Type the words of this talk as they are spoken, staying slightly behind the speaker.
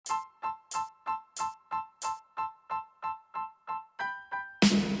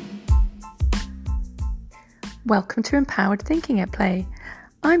Welcome to Empowered Thinking at Play.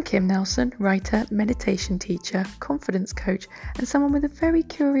 I'm Kim Nelson, writer, meditation teacher, confidence coach, and someone with a very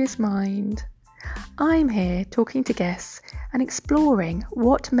curious mind. I'm here talking to guests and exploring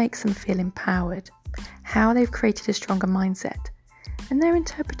what makes them feel empowered, how they've created a stronger mindset, and their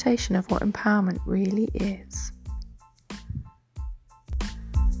interpretation of what empowerment really is.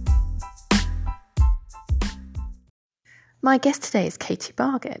 My guest today is Katie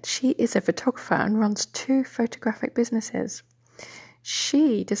Bargett. She is a photographer and runs 2 photographic businesses.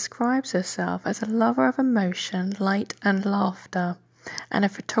 She describes herself as a lover of emotion, light and laughter, and a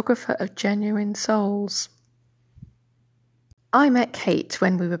photographer of genuine souls. I met Kate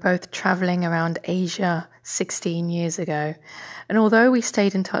when we were both travelling around Asia 16 years ago, and although we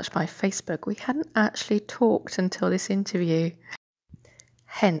stayed in touch by Facebook, we hadn't actually talked until this interview.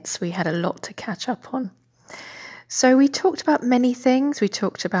 Hence, we had a lot to catch up on. So we talked about many things. We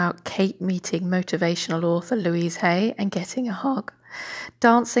talked about Kate meeting motivational author Louise Hay and getting a hug,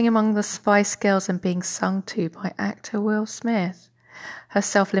 dancing among the Spice Girls and being sung to by actor Will Smith, her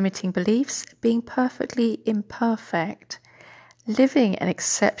self-limiting beliefs, being perfectly imperfect, living an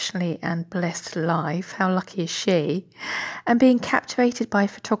exceptionally and blessed life, how lucky is she, and being captivated by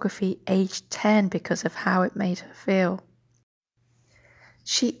photography aged 10 because of how it made her feel.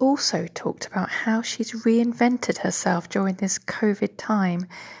 She also talked about how she's reinvented herself during this COVID time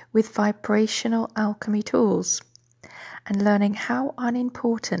with vibrational alchemy tools and learning how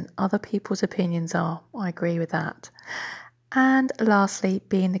unimportant other people's opinions are. I agree with that. And lastly,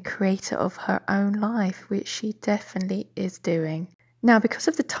 being the creator of her own life, which she definitely is doing. Now, because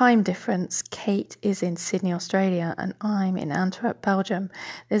of the time difference, Kate is in Sydney, Australia, and I'm in Antwerp, Belgium.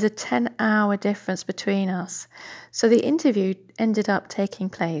 There's a 10-hour difference between us. So the interview ended up taking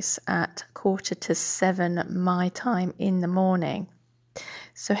place at 6:45 my time in the morning.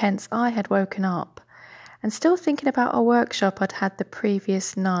 So hence I had woken up and still thinking about a workshop I'd had the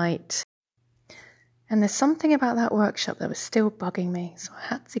previous night. And there's something about that workshop that was still bugging me, so I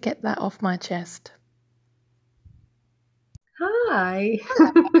had to get that off my chest. Hi.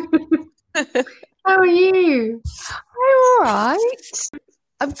 How are you? I'm all right.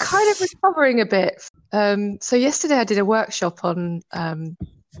 I'm kind of recovering a bit. So yesterday I did a workshop on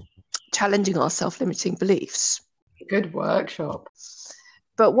challenging our self-limiting beliefs. Good workshop.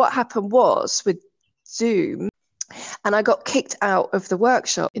 But what happened was with Zoom, and I got kicked out of the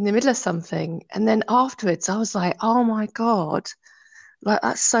workshop in the middle of something. And then afterwards I was like, oh my God, like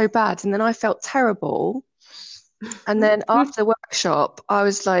that's so bad. And then I felt terrible. And then after the workshop, I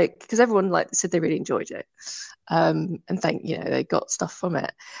was like, because everyone said they really enjoyed it, and they got stuff from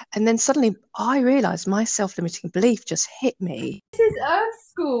it. And then suddenly I realised my self-limiting belief just hit me. This is Earth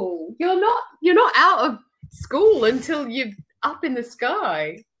School. You're not out of school until you're up in the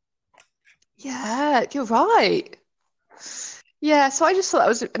sky. Yeah, you're right. Yeah, so I just thought that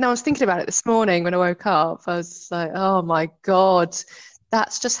was, and I was thinking about it this morning when I woke up. I was like, oh my God,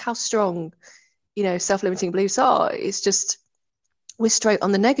 that's just how strong self-limiting beliefs are. It's just we're straight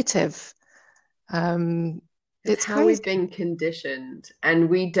on the negative. It's how we've been conditioned, and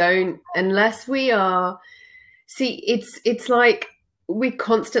we don't, unless we are. See, it's like we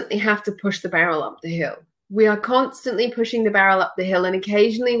constantly have to push the barrel up the hill. We are constantly pushing the barrel up the hill, and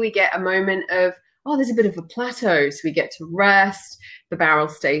occasionally we get a moment of, oh, there's a bit of a plateau, so we get to rest. The barrel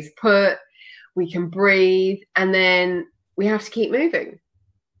stays put. We can breathe, and then we have to keep moving.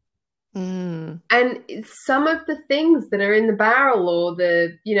 And some of the things that are in the barrel, or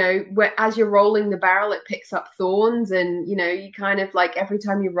where as you're rolling the barrel, it picks up thorns, and you kind of like every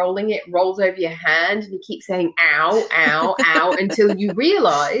time you're rolling it rolls over your hand, and you keep saying ow, ow, ow until you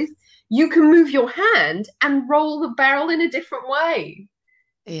realize you can move your hand and roll the barrel in a different way.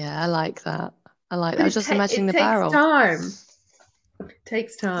 Yeah, I like that. I was just imagining the barrel. It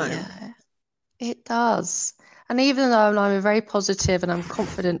takes time. Yeah, it does. And even though I'm a very positive and I'm a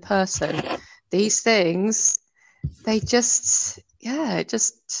confident person, these things, it just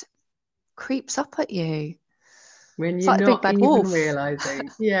creeps up at you. When you're not even realizing.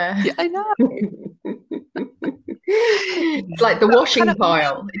 Yeah. Yeah, I know. It's like the washing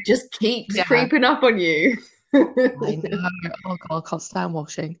pile. It just keeps creeping up on you. I know. Oh God, I can't stand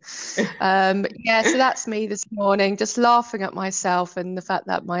washing. So that's me this morning, just laughing at myself and the fact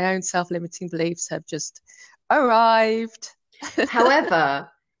that my own self-limiting beliefs have just arrived.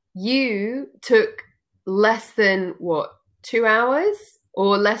 However, you took less than 2 hours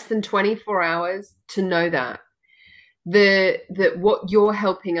or less than 24 hours to know that what you're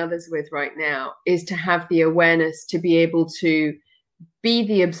helping others with right now is to have the awareness to be able to be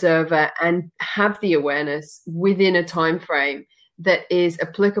the observer and have the awareness within a time frame that is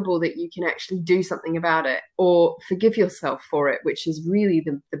applicable, that you can actually do something about it or forgive yourself for it, which is really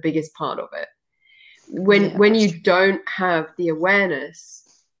the biggest part of it. When you don't have the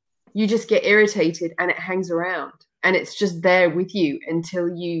awareness, you just get irritated and it hangs around and it's just there with you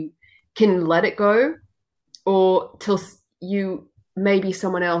until you can let it go, or till you maybe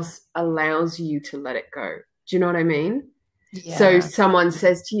someone else allows you to let it go. Do you know what I mean? Yeah. So someone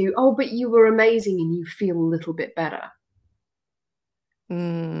says to you, oh, but you were amazing, and you feel a little bit better.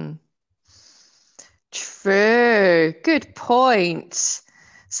 True. Good point.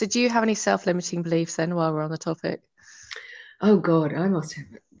 So do you have any self-limiting beliefs then, while we're on the topic? Oh God, I must have.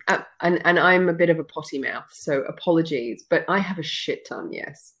 And I'm a bit of a potty mouth, so apologies, but I have a shit ton,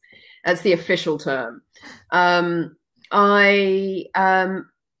 yes. That's the official term. I'm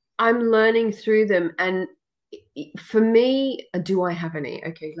learning through them, and for me, do I have any?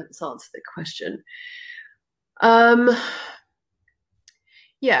 Okay, let's answer the question.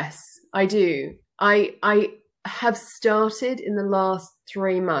 Yes, I do. I have started in the last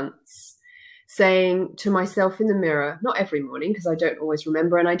 3 months saying to myself in the mirror, not every morning because I don't always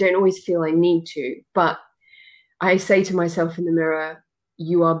remember and I don't always feel I need to, but I say to myself in the mirror,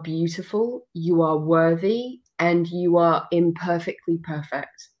 you are beautiful, you are worthy, and you are imperfectly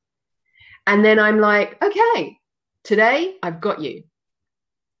perfect. And then I'm like, okay, today I've got you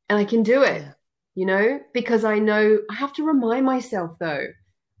and I can do it, you know, because I know I have to remind myself though.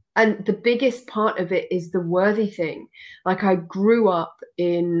 And the biggest part of it is the worthy thing. Like I grew up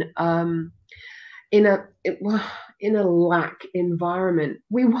in a lack environment.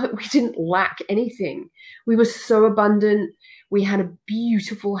 We didn't lack anything. We were so abundant. We had a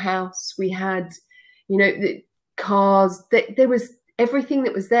beautiful house. We had, you know, the cars. There was everything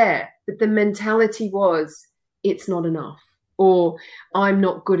that was there. But the mentality was, it's not enough, or I'm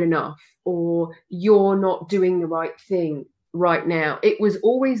not good enough, or you're not doing the right thing right now. It was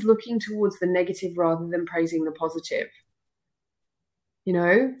always looking towards the negative rather than praising the positive. You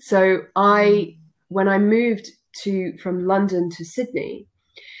know, so when I moved from London to Sydney,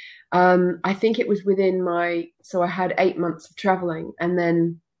 I think it was so I had 8 months of traveling. And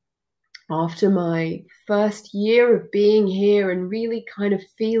then after my first year of being here and really kind of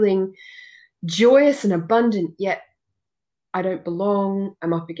feeling joyous and abundant, yet I don't belong,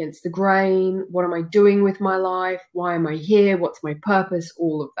 I'm up against the grain, what am I doing with my life? Why am I here? What's my purpose?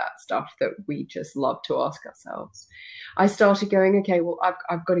 All of that stuff that we just love to ask ourselves. I started going, okay, well,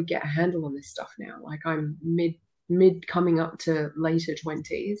 I've got to get a handle on this stuff now. Like I'm mid coming up to later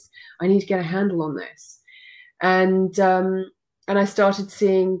 20s. I need to get a handle on this. And I started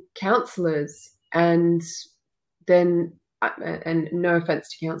seeing counselors, and then, and no offense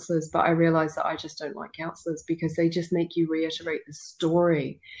to counselors, but I realized that I just don't like counselors because they just make you reiterate the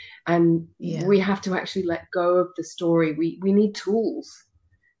story. And we have to actually let go of the story. We need tools.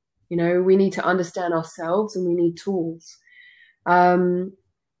 You know, we need to understand ourselves and we need tools. But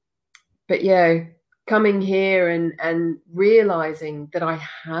yeah, coming here and realizing that I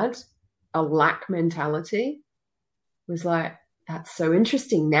had a lack mentality was like, that's so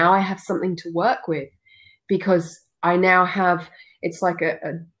interesting. Now I have something to work with, because I now have, it's like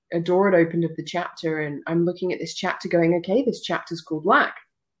a door had opened of the chapter, and I'm looking at this chapter going, okay, this chapter's called lack.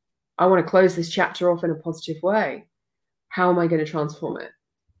 I want to close this chapter off in a positive way. How am I going to transform it?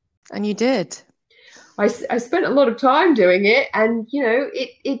 And you did. I spent a lot of time doing it, and you know,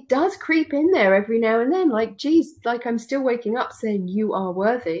 it does creep in there every now and then, like, geez, like I'm still waking up saying you are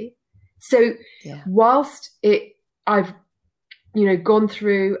worthy. So whilst I've, you know, gone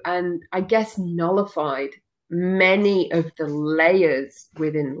through and I guess nullified many of the layers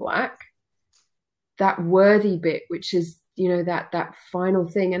within lack, that worthy bit, which is, you know, that final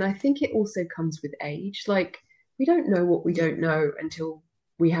thing. And I think it also comes with age. Like, we don't know what we don't know until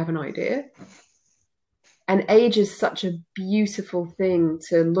we have an idea. And age is such a beautiful thing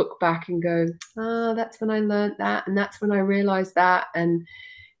to look back and go, that's when I learned that, and that's when I realized that, and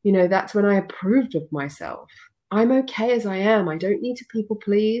you know, that's when I approved of myself. I'm okay as I am. I don't need to people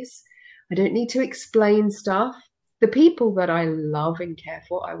please. I don't need to explain stuff. The people that I love and care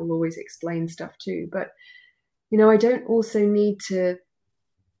for, I will always explain stuff to. But, you know, I don't also need to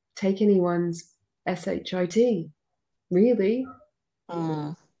take anyone's SHIT, really.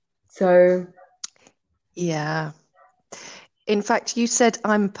 So. Yeah. In fact, you said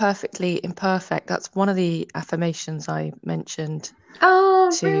I'm perfectly imperfect. That's one of the affirmations I mentioned to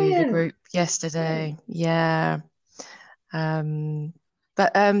brilliant. the group yesterday. Yeah.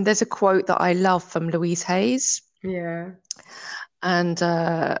 But there's a quote that I love from Louise Hayes. Yeah.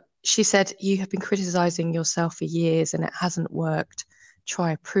 And she said, you have been criticizing yourself for years and it hasn't worked.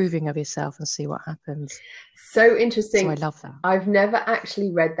 Try approving of yourself and see what happens. So So I interesting. love that. I've never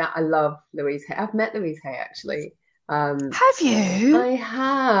actually read that. I love Louise Hay. I've met Louise Hay actually. Have I you?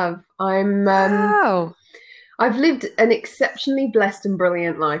 have. Wow. I've lived an exceptionally blessed and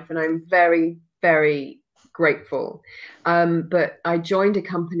brilliant life, and I'm very, very grateful. But I joined a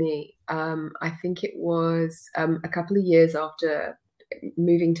company, I think it was a couple of years after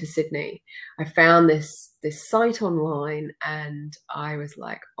moving to Sydney. I found this site online, and I was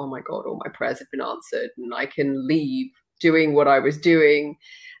like, oh my God, all my prayers have been answered, and I can leave doing what I was doing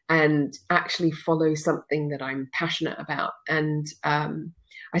and actually follow something that I'm passionate about. And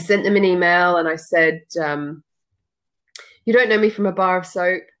I sent them an email and I said, you don't know me from a bar of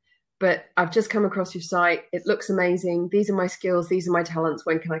soap, but I've just come across your site. It looks amazing. These are my skills. These are my talents.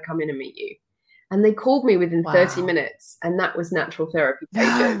 When can I come in and meet you? And they called me within 30 Wow. minutes, and that was Natural Therapy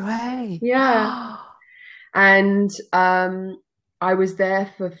Pages. No way. Yeah. And I was there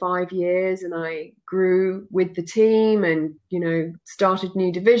for 5 years, and I grew with the team and, started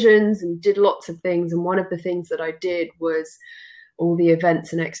new divisions and did lots of things. And one of the things that I did was all the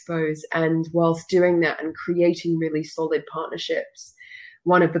events and expos. And whilst doing that and creating really solid partnerships,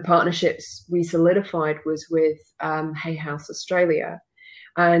 one of the partnerships we solidified was with Hay House Australia.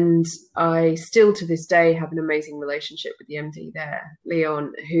 And I still to this day have an amazing relationship with the MD there,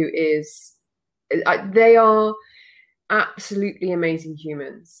 Leon, who is, they are absolutely amazing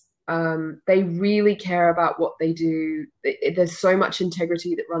humans. They really care about what they do. There's so much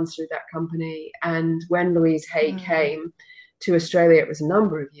integrity that runs through that company. And when Louise Hay came to Australia, it was a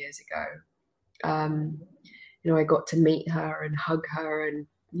number of years ago. I got to meet her and hug her, and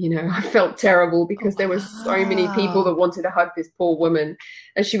I felt terrible because there were so many people that Wow. wanted to hug this poor woman,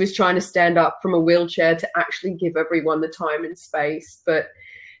 and she was trying to stand up from a wheelchair to actually give everyone the time and space. But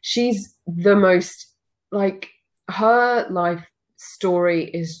she's the most, like, her life story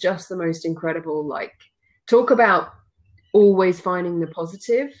is just the most incredible. Like, talk about always finding the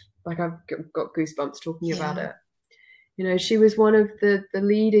positive. Like, I've got goosebumps talking about Yeah. it. She was one of the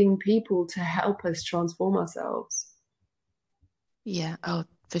leading people to help us transform ourselves. Yeah. Oh,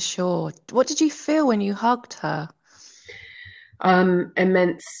 for sure. What did you feel when you hugged her?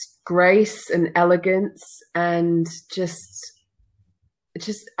 Immense grace and elegance, and just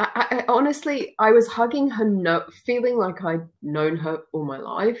I honestly, I was hugging her, no, feeling like I'd known her all my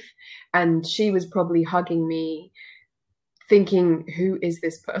life, and she was probably hugging me thinking, who is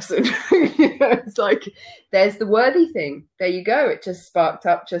this person? It's like, there's the worthy thing. There you go. It just sparked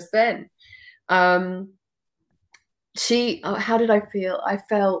up just then. Um, how did I feel? I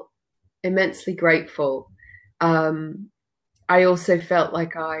felt immensely grateful. Um, I also felt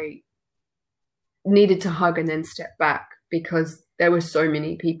like I needed to hug and then step back because there were so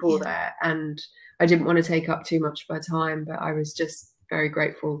many people Yeah. there, and I didn't want to take up too much of her time, but I was just very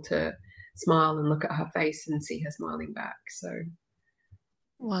grateful to smile and look at her face and see her smiling back. So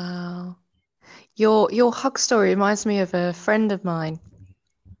Wow. Your hug story reminds me of a friend of mine.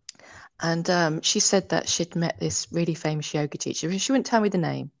 And she said that she'd met this really famous yoga teacher. She wouldn't tell me the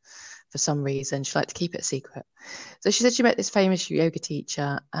name for some reason. She liked to keep it a secret. So she said she met this famous yoga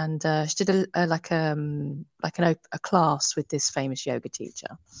teacher, and she did a class with this famous yoga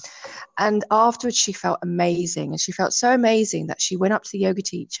teacher. And afterwards, she felt amazing, and she felt so amazing that she went up to the yoga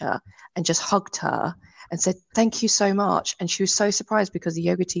teacher and just hugged her and said, "Thank you so much." And she was so surprised because the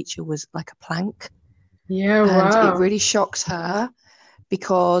yoga teacher was like a plank, yeah, and it wow. really shocked her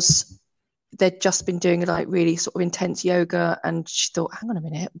because they'd just been doing like really sort of intense yoga, and she thought, hang on a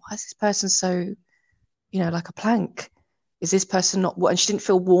minute, why is this person so, like a plank? Is this person not what? And she didn't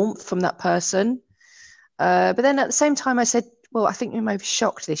feel warmth from that person. But then at the same time, I said, well, I think you may have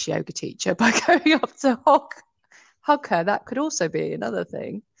shocked this yoga teacher by going up to hug her. That could also be another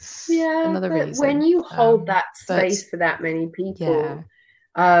thing, Yeah, another but when reason. you hold that But space for that many yeah, people,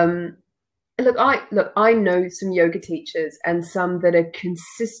 um, look, I know some yoga teachers and some that are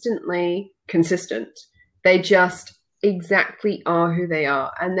consistently consistent. They just exactly are who they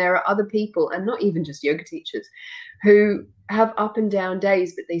are. And there are other people, and not even just yoga teachers, who have up and down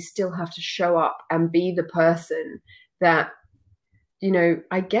days, but they still have to show up and be the person that,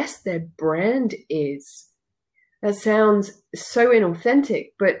 I guess their brand is. That sounds so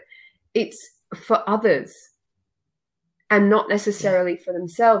inauthentic, but it's for others and not yeah. necessarily for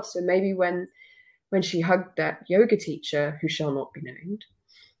themselves. So maybe when she hugged that yoga teacher, who shall not be named,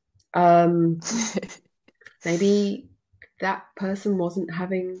 um, maybe that person wasn't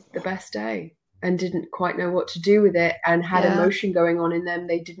having the best day and didn't quite know what to do with it and had Yeah, emotion going on in them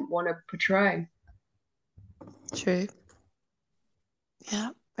they didn't want to portray. true. Yeah,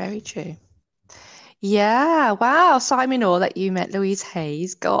 very true. Yeah, wow, Simon Orr that you met Louise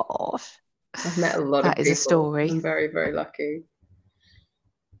Hayes. Gosh. I've met a lot of That is a people. story. I'm very, very lucky.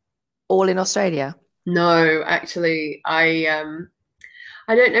 All in Australia? No, actually, I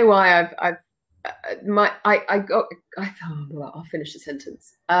don't know why I've my I got I thought, well, I'll finish the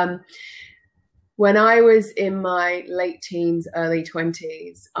sentence. When I was in my late teens, early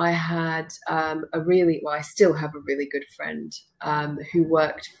 20s, I had I still have a really good friend who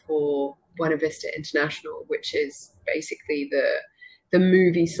worked for Buena Vista International, which is basically the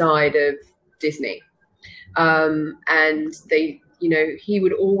movie side of Disney. And he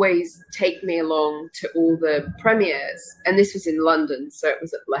would always take me along to all the premieres. And this was in London, so it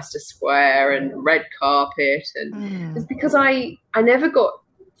was at Leicester Square and red carpet. And it's because I never got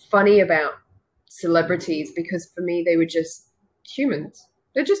funny about celebrities, because for me, they were just humans.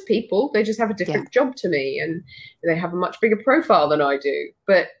 They're just people. They just have a different job to me, and they have a much bigger profile than I do.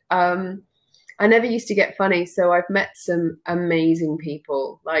 But I never used to get funny. So I've met some amazing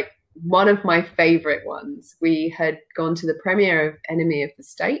people. Like, one of my favorite ones, we had gone to the premiere of Enemy of the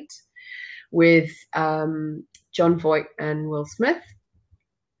State with Jon Voight and Will Smith.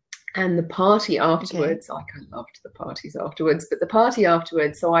 And the party afterwards, I loved the parties afterwards, but the party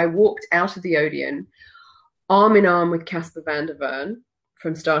afterwards, so I walked out of the Odeon arm in arm with Casper Van Der Vern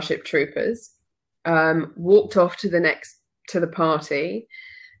from Starship Troopers, walked off to the party.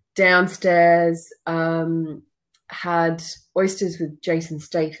 Downstairs, had oysters with Jason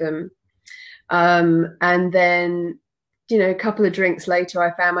Statham. And then, a couple of drinks later,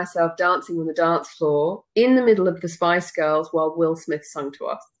 I found myself dancing on the dance floor in the middle of the Spice Girls while Will Smith sung to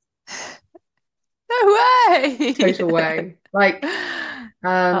us. No way! Total way. Like,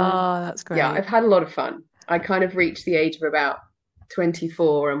 oh, that's great. Yeah, I've had a lot of fun. I kind of reached the age of about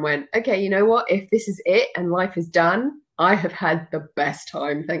 24 and went, okay, you know what? If this is it and life is done, I have had the best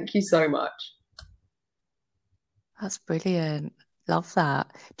time. Thank you so much. That's brilliant. Love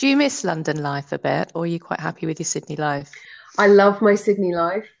that. Do you miss London life a bit, or are you quite happy with your Sydney life? I love my Sydney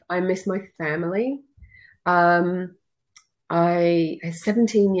life. I miss my family. I have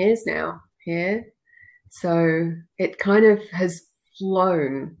 17 years now here, so it kind of has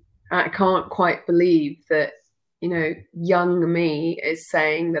flown. I can't quite believe that, young me is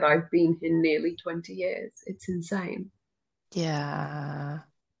saying that I've been here nearly 20 years. It's insane. Yeah.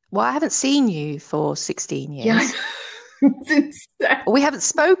 Well, I haven't seen you for 16 years. Yeah, it's insane. We haven't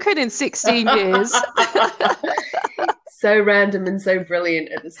spoken in 16 years. So random and so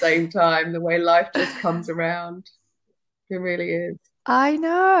brilliant at the same time, the way life just comes around. It really is. I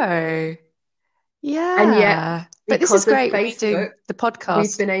know. Yeah. And yet, but this is great. Facebook, we do the podcast.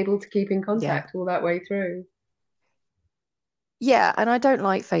 We've been able to keep in contact all that way through. Yeah, and I don't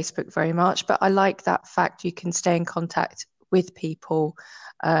like Facebook very much, but I like that fact you can stay in contact with people.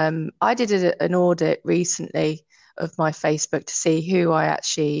 I did an audit recently of my Facebook to see who I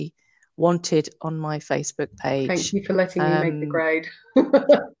actually wanted on my Facebook page. Thank you for letting me make the grade.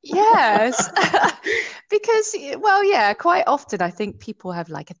 Yes, because, quite often I think people have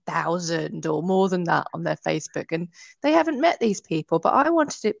like 1,000 or more than that on their Facebook, and they haven't met these people. But I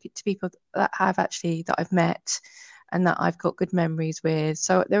wanted it to people that I've met and that I've got good memories with.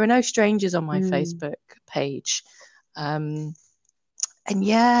 So there are no strangers on my Facebook page.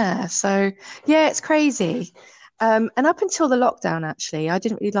 It's crazy. And up until the lockdown, actually, I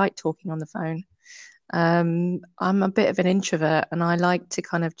didn't really like talking on the phone. I'm a bit of an introvert, and I like to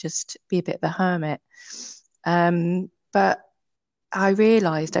kind of just be a bit of a hermit. But I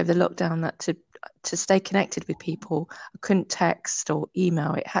realised over the lockdown that to stay connected with people, I couldn't text or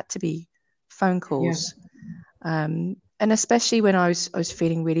email. It had to be phone calls. And especially when I was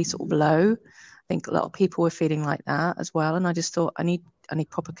feeling really sort of low, I think a lot of people were feeling like that as well. And I just thought I need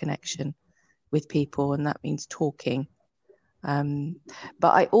proper connection with people, and that means talking. But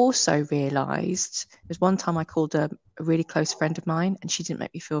I also realised there's one time I called a really close friend of mine, and she didn't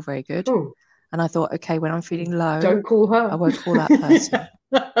make me feel very good. Ooh. And I thought, okay, when I'm feeling low, don't call her. I won't call that person.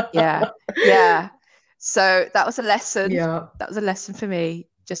 Yeah. So that was a lesson. Yeah. That was a lesson for me.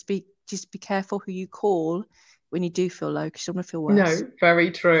 Just be careful who you call when you do feel low, because you don't want to feel worse. No,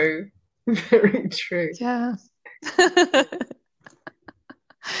 very true. Very true. Yeah.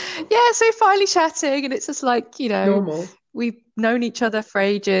 Yeah, so finally chatting, and it's just like, normal. We've known each other for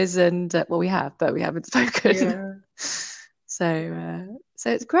ages, and we have, but we haven't spoken. Yeah.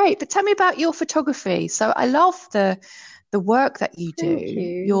 So it's great. But tell me about your photography. So I love the work that you do. Thank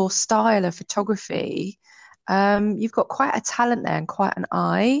you. Your style of photography. You've got quite a talent there and quite an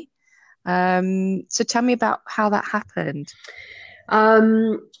eye. So tell me about how that happened.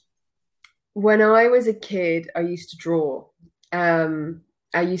 When I was a kid, I used to draw.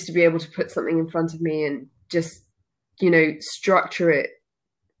 I used to be able to put something in front of me and just, structure it,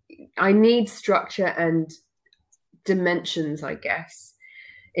 I need structure and dimensions, I guess.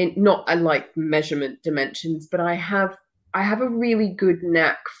 Not like measurement dimensions, but I have a really good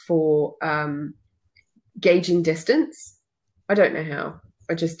knack for gauging distance. I don't know how,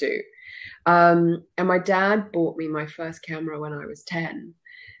 I just do. And my dad bought me my first camera when I was 10,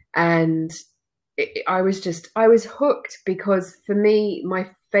 and I was hooked, because for me, my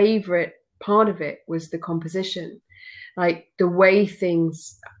favorite part of it was the composition, like the way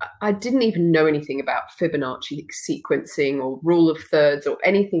things. I didn't even know anything about Fibonacci sequencing or rule of thirds or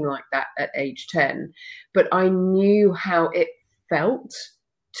anything like that at age 10, but I knew how it felt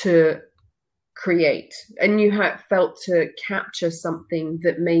to create, and knew how it felt to capture something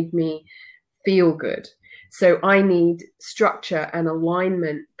that made me feel good. So I need structure and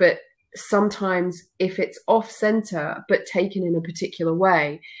alignment, but sometimes if it's off center but taken in a particular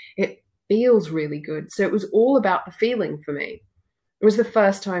way, it feels really good. So it was all about the feeling for me. It was the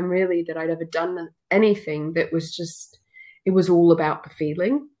first time really that I'd ever done anything that was just, it was all about the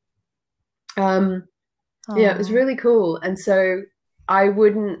feeling. Yeah, it was really cool. And so I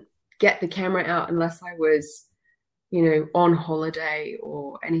wouldn't get the camera out unless I was, on holiday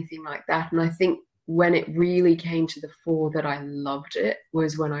or anything like that. And I think when it really came to the fore that I loved it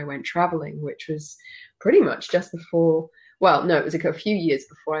was when I went traveling, which was pretty much just before, well, no, it was a few years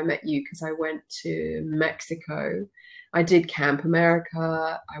before I met you, because I went to Mexico. I did Camp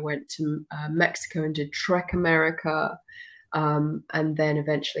America. I went to Mexico and did Trek America. And then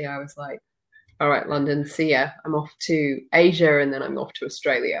eventually I was like, all right, London, see ya. I'm off to Asia, and then I'm off to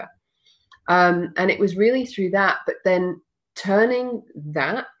Australia. And it was really through that, but then turning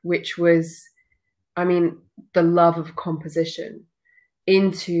that, which was, the love of composition,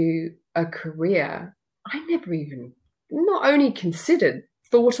 into a career, I never even, not only considered,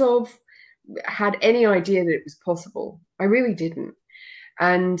 thought of, had any idea that it was possible. I really didn't.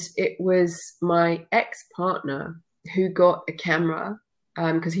 And it was my ex-partner who got a camera,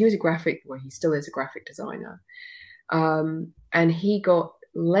 because he was he still is a graphic designer. And he got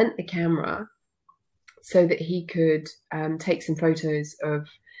lent a camera so that he could take some photos of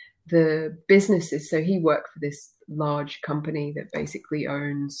the businesses. So he worked for this large company that basically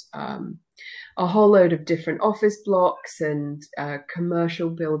owns a whole load of different office blocks and commercial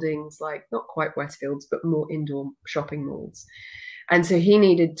buildings, like not quite Westfields, but more indoor shopping malls. And so he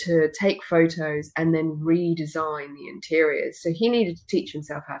needed to take photos and then redesign the interiors. So he needed to teach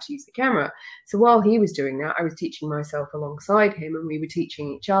himself how to use the camera. So while he was doing that, I was teaching myself alongside him, and we were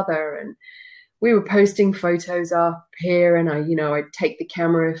teaching each other, and we were posting photos up here. And I'd take the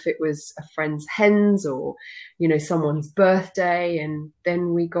camera if it was a friend's hens or, someone's birthday. And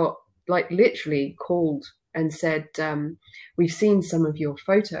then we got literally called and said, we've seen some of your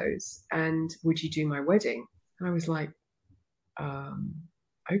photos, and would you do my wedding? And I was like,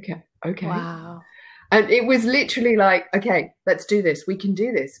 okay. Wow. And it was literally like, okay, let's do this. We can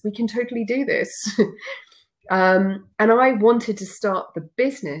do this. We can totally do this. And I wanted to start the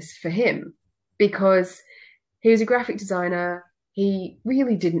business for him, because he was a graphic designer. He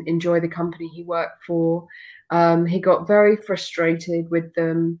really didn't enjoy the company he worked for. He got very frustrated with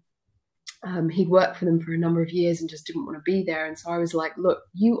them. He'd worked for them for a number of years and just didn't want to be there. And so I was like, look,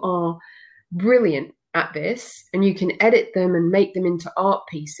 you are brilliant at this, and you can edit them and make them into art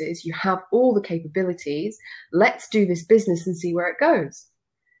pieces. You have all the capabilities. Let's do this business and see where it goes.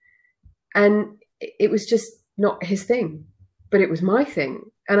 And it was just not his thing, but it was my thing.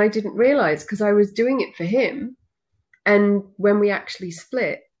 And I didn't realize, because I was doing it for him. And when we actually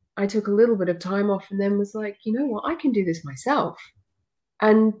split, I took a little bit of time off and then was like, you know what, I can do this myself.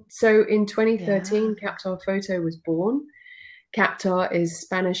 And so in 2013, yeah, Captar Photo was born. Captar is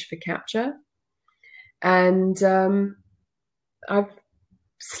Spanish for capture. And I've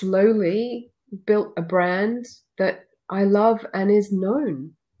slowly built a brand that I love and is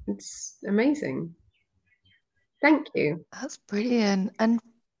known. It's amazing. Thank you. That's brilliant. And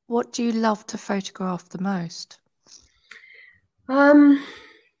what do you love to photograph the most?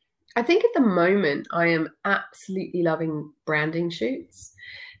 I think at the moment I am absolutely loving branding shoots,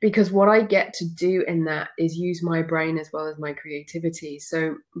 because what I get to do in that is use my brain as well as my creativity.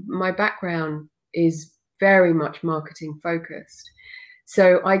 So my background is very much marketing focused.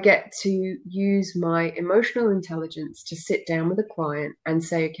 So I get to use my emotional intelligence to sit down with a client and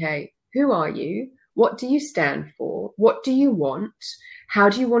say, okay, who are you? What do you stand for? What do you want? How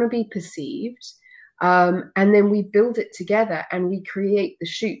do you want to be perceived? And then we build it together and we create the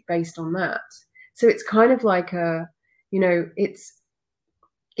shoot based on that. So it's kind of like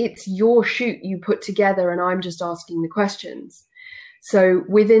it's your shoot you put together and I'm just asking the questions. So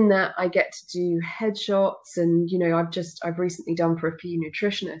within that, I get to do headshots, and I've recently done for a few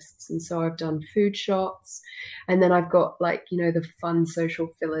nutritionists, and so I've done food shots, and then I've got like the fun social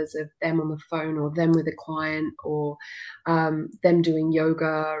fillers of them on the phone, or them with a client, or them doing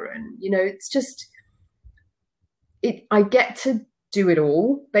yoga, and it's just I get to do it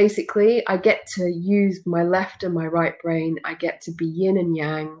all. Basically, I get to use my left and my right brain. I get to be yin and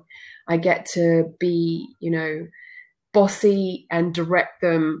yang. I get to be bossy and direct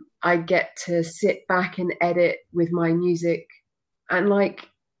them. I get to sit back and edit with my music, and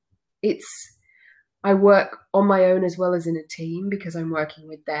I work on my own as well as in a team because I'm working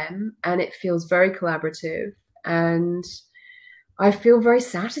with them, and it feels very collaborative, and I feel very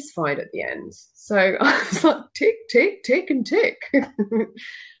satisfied at the end. So I was like, tick, tick, tick, and tick.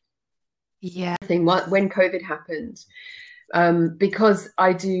 Yeah. When COVID happened, because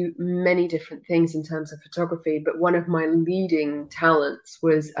I do many different things in terms of photography, but one of my leading talents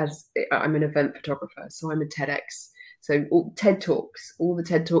was I'm an event photographer. So I'm a TEDx. So TED Talks, all the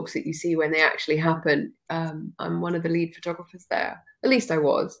TED Talks that you see when they actually happen, I'm one of the lead photographers there. At least I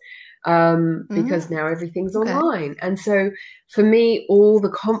was, because now everything's online. And so for me, all the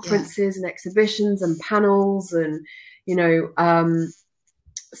conferences and exhibitions and panels and,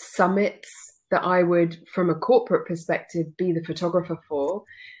 summits that I would, from a corporate perspective, be the photographer for,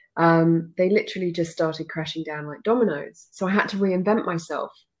 they literally just started crashing down like dominoes. So I had to reinvent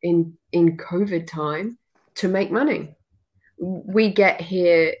myself in COVID time to make money. We get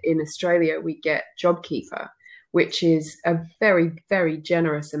here in Australia, we get JobKeeper, which is a very, very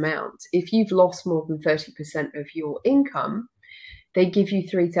generous amount. If you've lost more than 30% of your income, they give you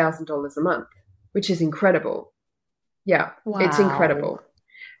 $3,000 a month, which is incredible. Yeah, wow. It's incredible.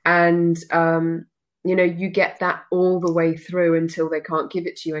 And, you get that all the way through until they can't give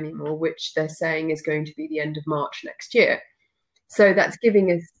it to you anymore, which they're saying is going to be the end of March next year. So that's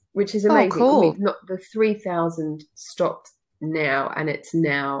giving us, which is amazing. Cool. I mean, not the 3,000 stopped now, and it's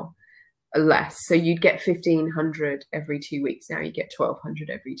now less. So you'd get 1,500 every 2 weeks. Now you get 1,200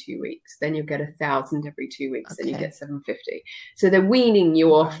 every 2 weeks. Then you'll get 1,000 every 2 weeks. Then you get 750. So they're weaning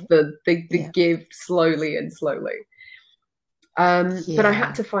you off the give slowly and slowly. But I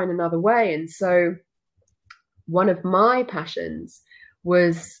had to find another way. And so one of my passions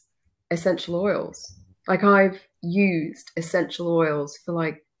was essential oils. Like I've used essential oils for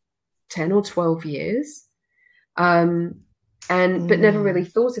like 10 or 12 years. But never really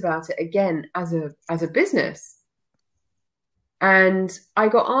thought about it again as a business. And I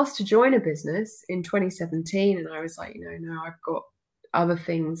got asked to join a business in 2017, and I was like, no, I've got other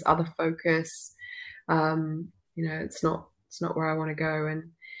things, other focus. It's not where I want to go.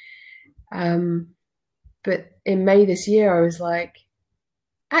 And but in May this year, I was like,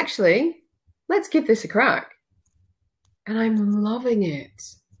 actually, let's give this a crack. And I'm loving it.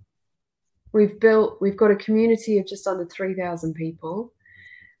 We've got a community of just under 3,000 people.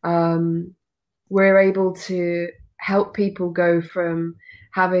 We're able to help people go from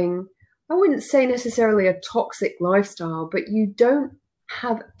having, I wouldn't say necessarily a toxic lifestyle, but you don't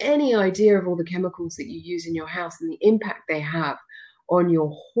have any idea of all the chemicals that you use in your house and the impact they have on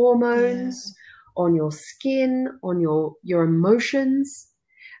your hormones, on your skin, on your emotions,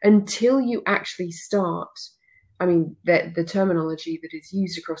 until you actually start. I mean, the terminology that is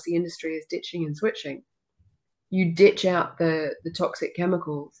used across the industry is ditching and switching. You ditch out the toxic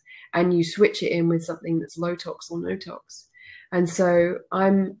chemicals and you switch it in with something that's low tox or no tox. And so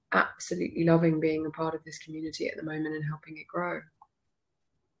I'm absolutely loving being a part of this community at the moment and helping it grow.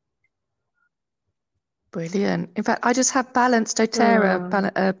 Brilliant. In fact, I just have Balance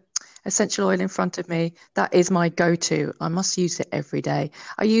doTERRA essential oil in front of me. That is my go-to. I must use it every day.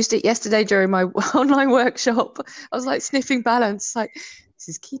 I used it yesterday during my online workshop. I was like sniffing Balance, like this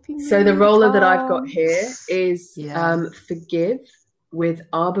is keeping me So the roller calm. that I've got here is Forgive with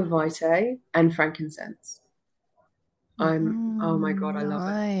Arbor Vitae and frankincense. Oh my God, I love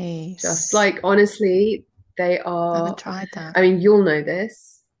it. Just like, honestly, they are. I haven't tried that. I mean, you'll know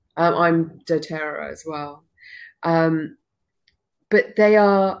this. I'm doTERRA as well. But they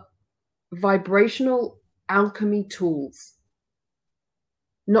are vibrational alchemy tools,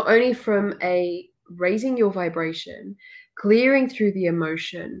 not only from a raising your vibration, clearing through the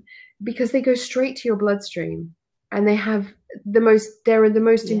emotion, because they go straight to your bloodstream, and they have they're the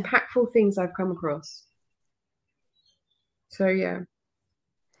most impactful things I've come across. So yeah,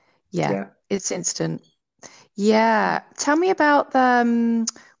 it's instant. Tell me about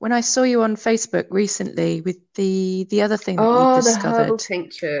when I saw you on Facebook recently with the other thing that you discovered. The herbal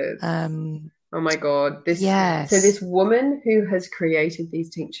tinctures. Oh my God. So this woman who has created these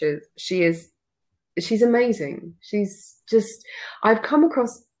tinctures, she's amazing. She's just, I've come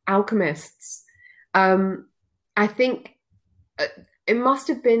across alchemists. I think it must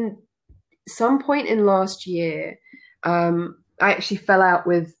have been some point in last year. I actually fell out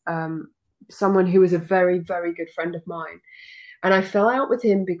with someone who was a very, very good friend of mine. And I fell out with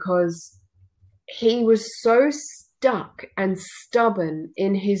him because he was so stuck and stubborn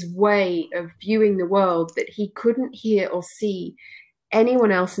in his way of viewing the world that he couldn't hear or see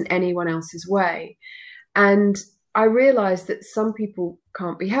anyone else in anyone else's way. And I realized that some people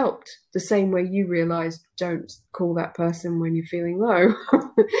can't be helped, the same way you realized don't call that person when you're feeling low.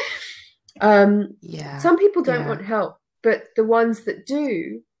 Some people don't want help, but the ones that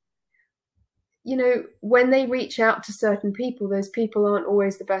do, you know, when they reach out to certain people, those people aren't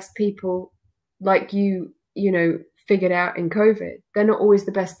always the best people, like you know, figured out in COVID. They're not always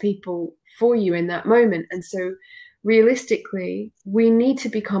the best people for you in that moment. And so realistically, we need to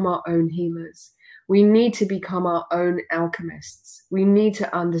become our own healers. We need to become our own alchemists. We need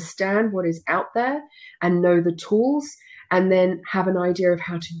to understand what is out there and know the tools, and then have an idea of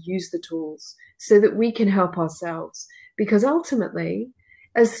how to use the tools so that we can help ourselves. Because ultimately,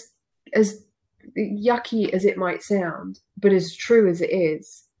 as yucky as it might sound, but as true as it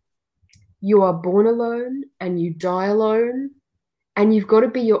is, you are born alone and you die alone, and you've got to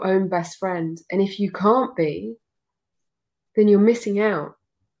be your own best friend. And if you can't be, then you're missing out.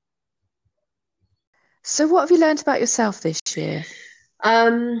 So what have you learned about yourself this year?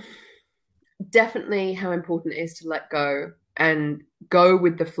 Definitely how important it is to let go and go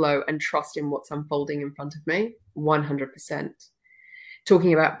with the flow and trust in what's unfolding in front of me. 100%.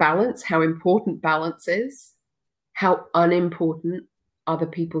 Talking about balance, how important balance is, how unimportant other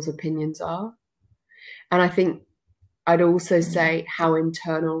people's opinions are. And I think I'd also say how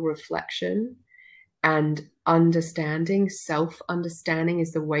internal reflection and understanding, self-understanding,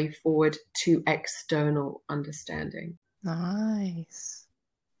 is the way forward to external understanding. Nice.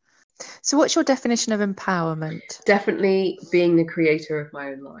 So what's your definition of empowerment? Definitely being the creator of my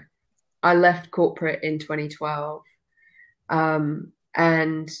own life. I left corporate in 2012,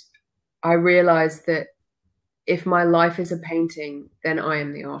 and I realized that if my life is a painting, then I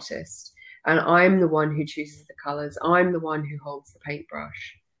am the artist, and I'm the one who chooses the colors. I'm the one who holds the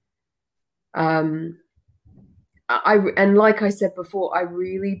paintbrush. And like I said before, I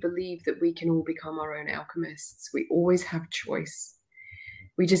really believe that we can all become our own alchemists. We always have choice.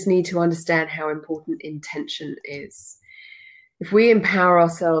 We just need to understand how important intention is. If we empower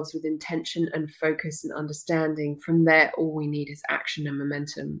ourselves with intention and focus and understanding, from there, all we need is action and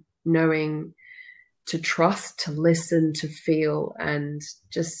momentum, knowing to trust, to listen, to feel, and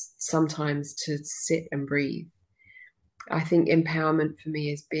just sometimes to sit and breathe. I think empowerment for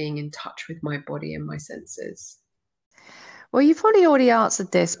me is being in touch with my body and my senses. Well, you've probably already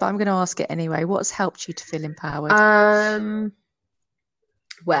answered this, but I'm going to ask it anyway. What's helped you to feel empowered?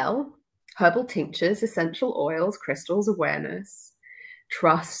 Well, herbal tinctures, essential oils, crystals, awareness,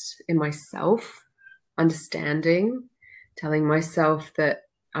 trust in myself, understanding, telling myself that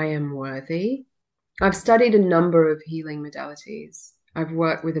I am worthy. I've studied a number of healing modalities. I've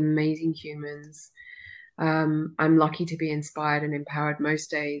worked with amazing humans. I'm lucky to be inspired and empowered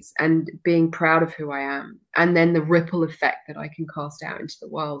most days, and being proud of who I am. And then the ripple effect that I can cast out into the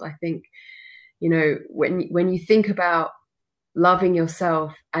world. I think, you know, when you think about loving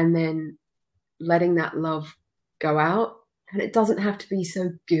yourself and then letting that love go out, and it doesn't have to be so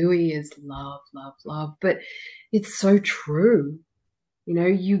gooey as love, love, love, but it's so true. You know,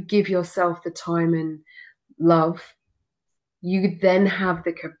 you give yourself the time and love, you then have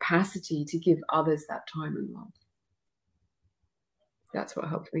the capacity to give others that time and love. That's what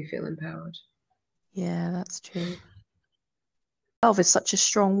helps me feel empowered. Yeah, that's true. Love is such a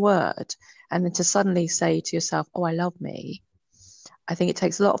strong word, and then to suddenly say to yourself, oh, I love me, I think it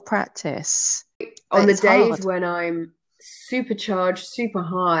takes a lot of practice. On the days when I'm supercharged, super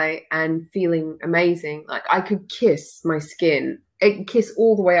high, and feeling amazing, like I could kiss my skin, kiss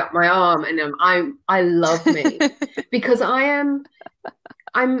all the way up my arm, and I love me because I'm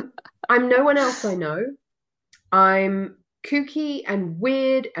no one else I know. I'm kooky and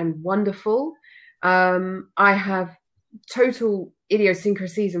weird and wonderful. I have total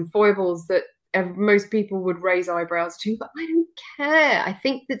idiosyncrasies and foibles that most people would raise eyebrows to, but I don't care. I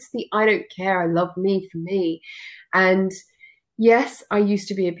think that's the I don't care. I love me for me. And yes, I used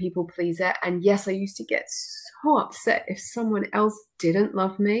to be a people pleaser. And yes, I used to get so upset if someone else didn't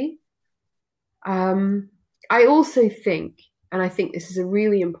love me. I also think, and I think this is a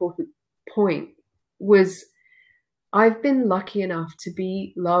really important point, was I've been lucky enough to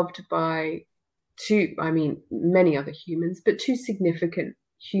be loved by many other humans, but two significant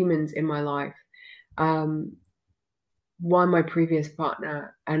humans in my life one my previous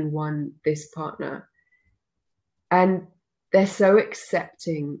partner and one this partner. And they're so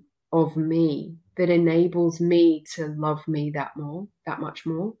accepting of me that enables me to love me that much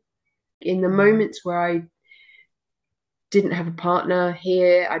more. In the moments where I didn't have a partner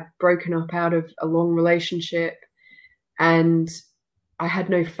here, I'd broken up out of a long relationship and I had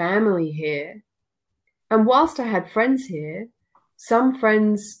no family here. And whilst I had friends here, some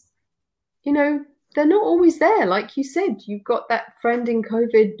friends, you know, they're not always there. Like you said, you've got that friend in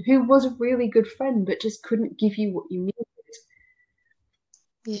COVID who was a really good friend, but just couldn't give you what you needed.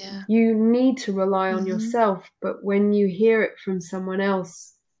 Yeah. You need to rely on yourself. But when you hear it from someone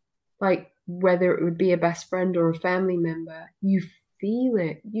else, like whether it would be a best friend or a family member, you feel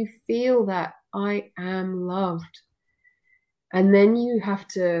it. You feel that I am loved. And then you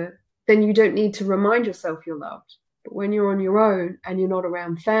don't need to remind yourself you're loved. But when you're on your own and you're not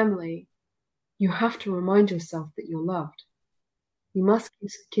around family, you have to remind yourself that you're loved. You must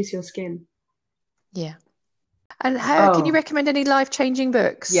kiss your skin. Yeah. And how can you recommend any life-changing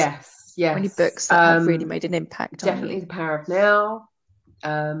books? Yes. Any books that have really made an impact on you? Definitely The Power of Now,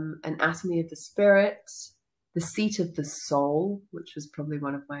 Anatomy of the Spirit, The Seat of the Soul, which was probably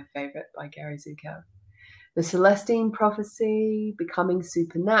one of my favorite by Gary Zukav. The Celestine Prophecy, Becoming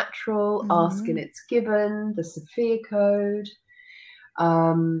Supernatural, Ask and It's Given, The Sophia Code,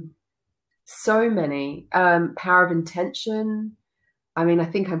 so many. Power of Intention. I mean, I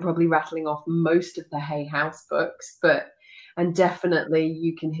think I'm probably rattling off most of the Hay House books, and definitely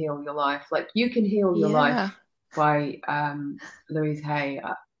You Can Heal Your Life. Like You Can Heal Your Life by Louise Hay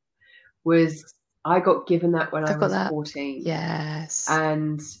I got given that when I was 14. Yes.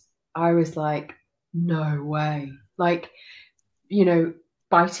 And I was like, no way. Like, you know,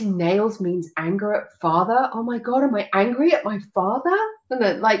 biting nails means anger at father. Oh my God, am I angry at my father? And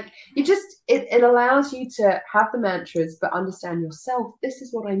then, like, it allows you to have the mantras, but understand yourself. This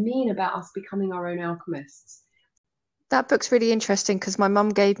is what I mean about us becoming our own alchemists. That book's really interesting because my mum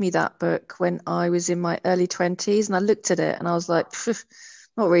gave me that book when I was in my early 20s, and I looked at it and I was like,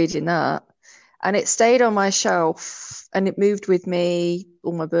 not reading that. And it stayed on my shelf and it moved with me,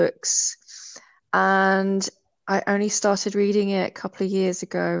 all my books. And I only started reading it a couple of years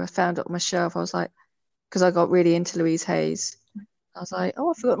ago. I found it on my shelf. I was like, because I got really into Louise Hay's. I was like, oh,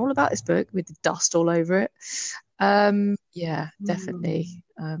 I've forgotten all about this book with the dust all over it. Yeah, definitely.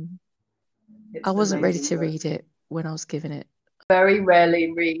 I wasn't ready to read it when I was given it. Very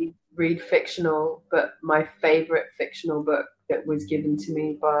rarely read fictional, but my favorite fictional book that was given to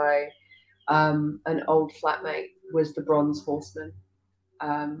me by an old flatmate was The Bronze Horseman,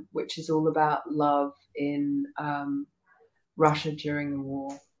 which is all about love in Russia during the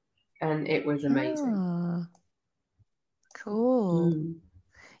war, and it was amazing. Cool.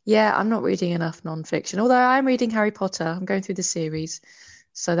 Yeah, I'm not reading enough non-fiction, although I'm reading Harry Potter. I'm going through the series,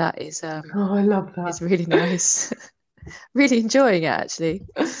 so that is I love that. It's really nice. Really enjoying it, actually.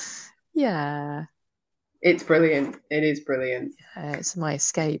 Yeah. It's brilliant. It is brilliant. It's my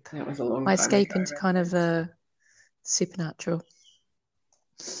escape. That was a long time my escape ago, into kind of supernatural.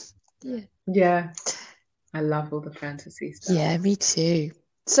 Yeah. I love all the fantasy stuff. Yeah, me too.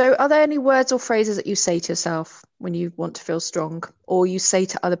 So are there any words or phrases that you say to yourself when you want to feel strong, or you say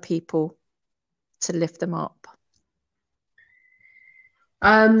to other people to lift them up?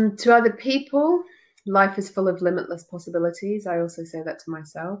 To other people, life is full of limitless possibilities. I also say that to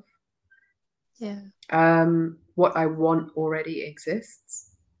myself. Yeah. What I want already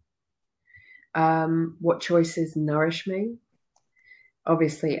exists. What choices nourish me.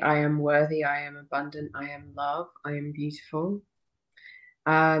 Obviously, I am worthy, I am abundant, I am love, I am beautiful.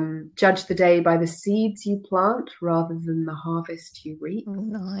 Judge the day by the seeds you plant rather than the harvest you reap. Oh,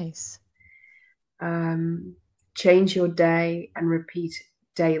 nice. Change your day and repeat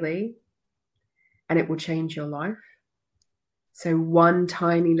daily, and it will change your life. So one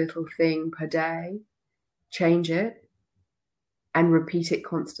tiny little thing per day, change it and repeat it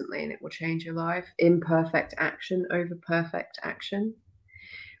constantly, and it will change your life. Imperfect action over perfect action.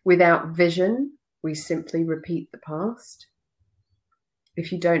 Without vision, we simply repeat the past.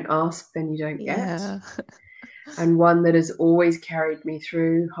 If you don't ask, then you don't get. And one that has always carried me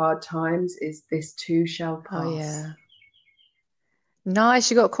through hard times is this too shall pass. Oh, yeah. Nice.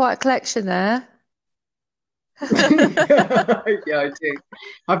 You got quite a collection there. Yeah, I do.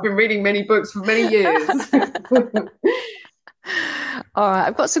 I've been reading many books for many years. All right.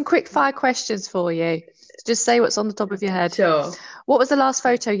 I've got some quick fire questions for you. Just say what's on the top of your head. Sure. What was the last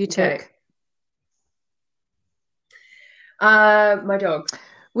photo you took? My dog.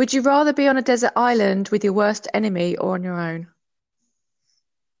 Would you rather be on a desert island with your worst enemy or on your own?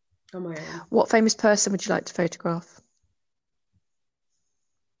 On my own. What famous person would you like to photograph?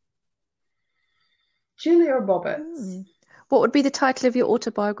 Julia Roberts. What would be the title of your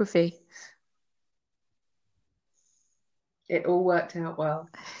autobiography? It all worked out well.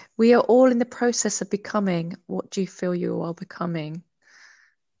 We are all in the process of becoming. What do you feel you are becoming?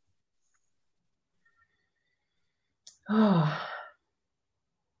 Oh,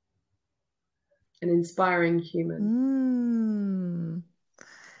 an inspiring human.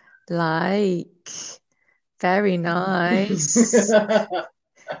 Very nice.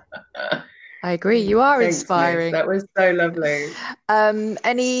 I agree. You are Thanks, inspiring. Liz. That was so lovely. How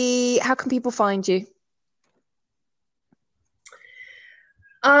can people find you?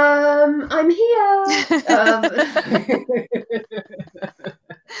 I'm here.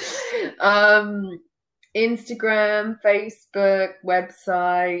 Instagram, Facebook,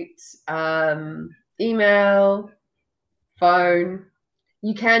 website, email, phone.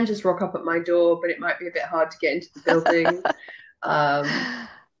 You can just rock up at my door, but it might be a bit hard to get into the building.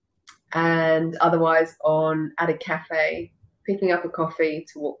 And otherwise at a cafe, picking up a coffee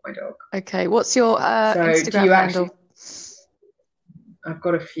to walk my dog. Okay, what's your Instagram handle? I've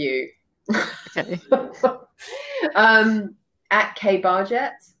got a few. Okay. At K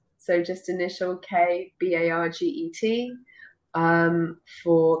Barget, so just initial K Barget.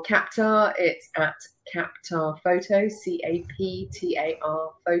 For Captar, it's at Captar Photo,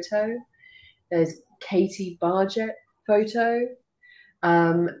 CAPTAR Photo. There's Katie Barget Photo.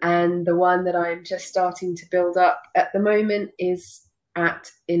 And the one that I'm just starting to build up at the moment is at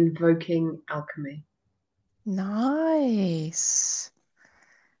Invoking Alchemy. Nice.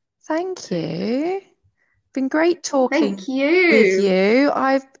 Thank you. Been great talking with you.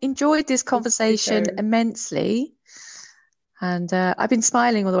 I've enjoyed this conversation immensely. And I've been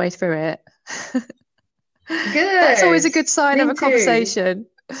smiling all the way through it. Good. That's always a good sign of a conversation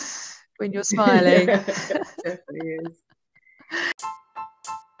when you're smiling. Yeah, it definitely is.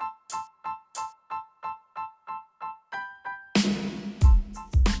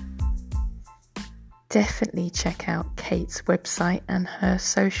 Definitely check out Kate's website and her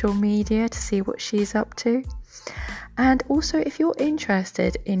social media to see what she's up to. And also, if you're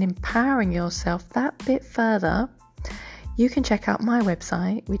interested in empowering yourself that bit further, you can check out my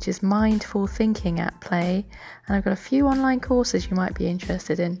website, which is Mindful Thinking at Play, and I've got a few online courses you might be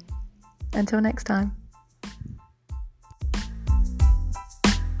interested in. Until next time.